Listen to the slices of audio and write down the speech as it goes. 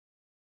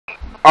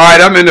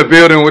Alright, I'm in the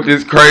building with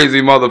this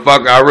crazy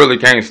motherfucker. I really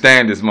can't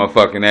stand this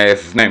motherfucking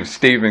ass. His name is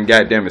Steven,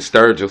 goddamn it,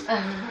 Sturgis.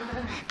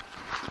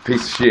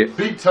 Piece of shit.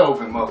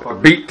 Beethoven,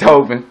 motherfucker.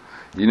 Beethoven.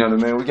 You know what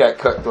I mean? We got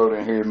Kutthroat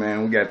in here,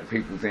 man. We got the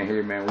peoples in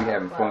here, man. We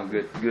having fun,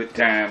 good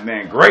time,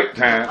 man. Great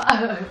time.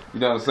 You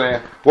know what I'm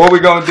saying? What we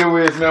gonna do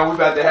is, man, we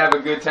about to have a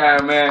good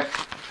time, man.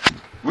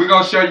 We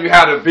gonna show you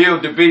how to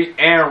build the beat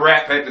and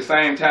rap at the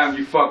same time,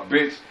 you fuck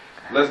bitch.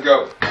 Let's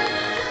go.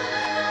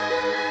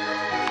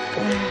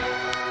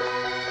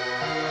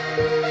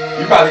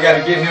 You probably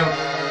gotta get him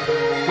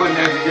putting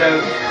that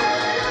together.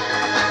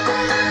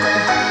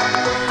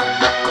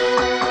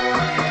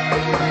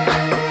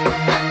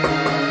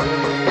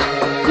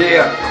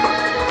 Yeah.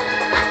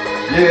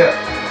 Yeah.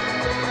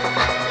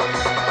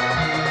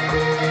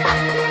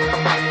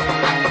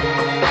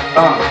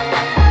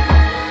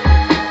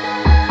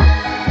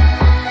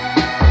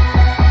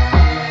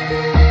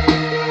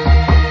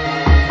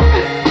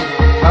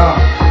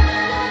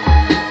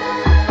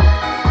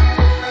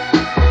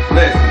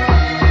 Listen.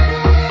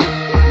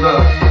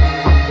 Look.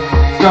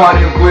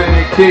 Started with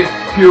a kiss,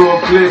 pure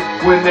bliss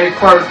when they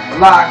first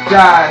locked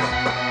eyes.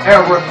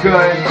 Erica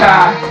and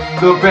Ty,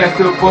 the best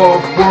of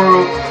both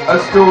worlds. A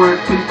story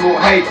people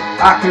hate,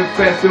 I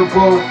confess to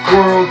both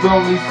worlds.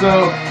 Only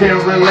some can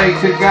relate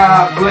to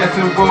God,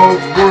 blessing both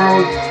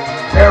worlds.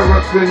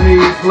 Erica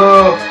needs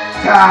love,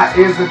 Ty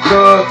is a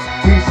thug.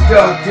 He's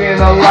stuck in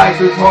a life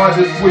that's hard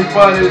to sweep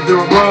under the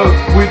rug.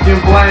 We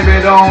can blame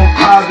it on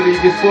poverty,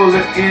 it's full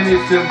of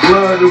innocent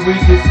blood. And we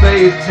can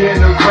say it's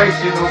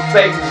generational,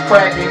 Satan's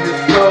cracking the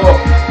skull.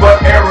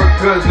 But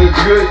Erica's a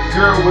good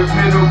girl with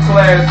middle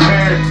class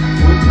parents.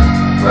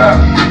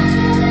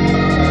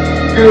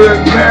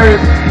 Good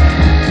marriage.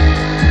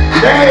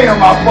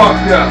 Damn, I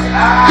fucked up.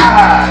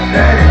 Ah,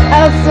 damn.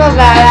 That was so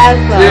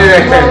bad,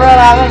 Yeah.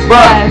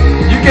 But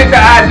you get the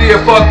idea,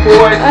 fuck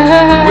boys.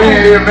 We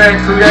in here, man,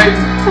 creating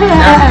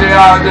every day,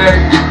 all day.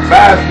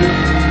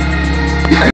 Bastard.